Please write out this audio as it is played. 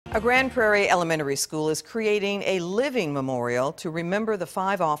A Grand Prairie Elementary School is creating a living memorial to remember the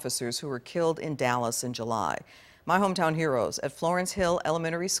 5 officers who were killed in Dallas in July. My hometown heroes at Florence Hill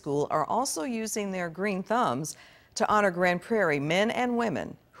Elementary School are also using their green thumbs to honor Grand Prairie men and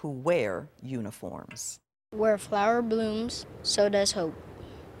women who wear uniforms. Where flower blooms, so does hope.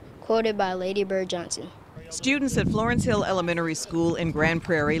 Quoted by Lady Bird Johnson. Students at Florence Hill Elementary School in Grand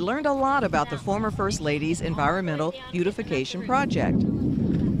Prairie learned a lot about the former First Lady's environmental beautification project.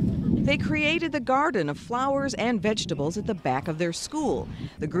 They created the garden of flowers and vegetables at the back of their school.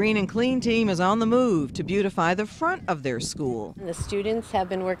 The Green and Clean team is on the move to beautify the front of their school. The students have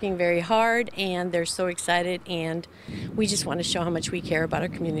been working very hard and they're so excited, and we just want to show how much we care about our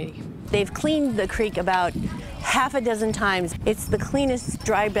community. They've cleaned the creek about half a dozen times. It's the cleanest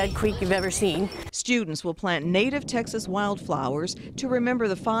dry bed creek you've ever seen. Students will plant native Texas wildflowers to remember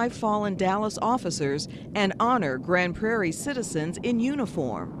the 5 fallen Dallas officers and honor Grand Prairie citizens in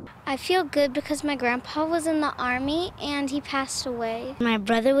uniform. I feel good because my grandpa was in the Army and he passed away. My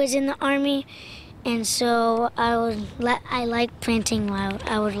brother was in the Army, and so I like planting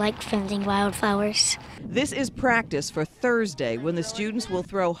wildflowers. This is practice for Thursday, when the students will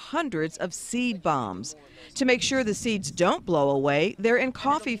throw hundreds of seed bombs. To make sure the seeds don't blow away, they're in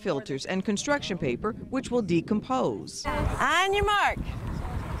coffee filters and construction paper, which will decompose. On your mark,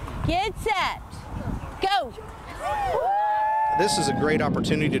 get set, go! This is a great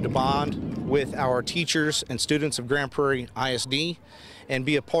opportunity to bond with our teachers and students of Grand Prairie ISD and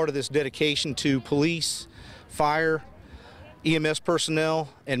be a part of this dedication to police, fire, EMS personnel,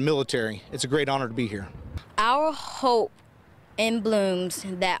 and military. It's a great honor to be here. Our hope and blooms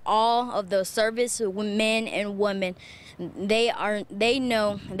that all of the service men and women, they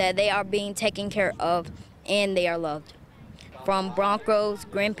know that they are being taken care of and they are loved. From Broncos,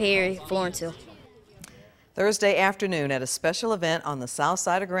 Grand Prairie, Florence Hill. Thursday afternoon at a special event on the south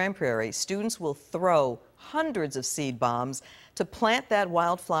side of Grand Prairie, students will throw hundreds of seed bombs to plant that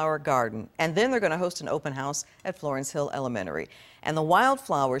wildflower garden. And then they're going to host an open house at Florence Hill Elementary. And the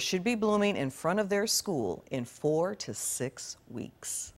wildflowers should be blooming in front of their school in 4 to 6 weeks.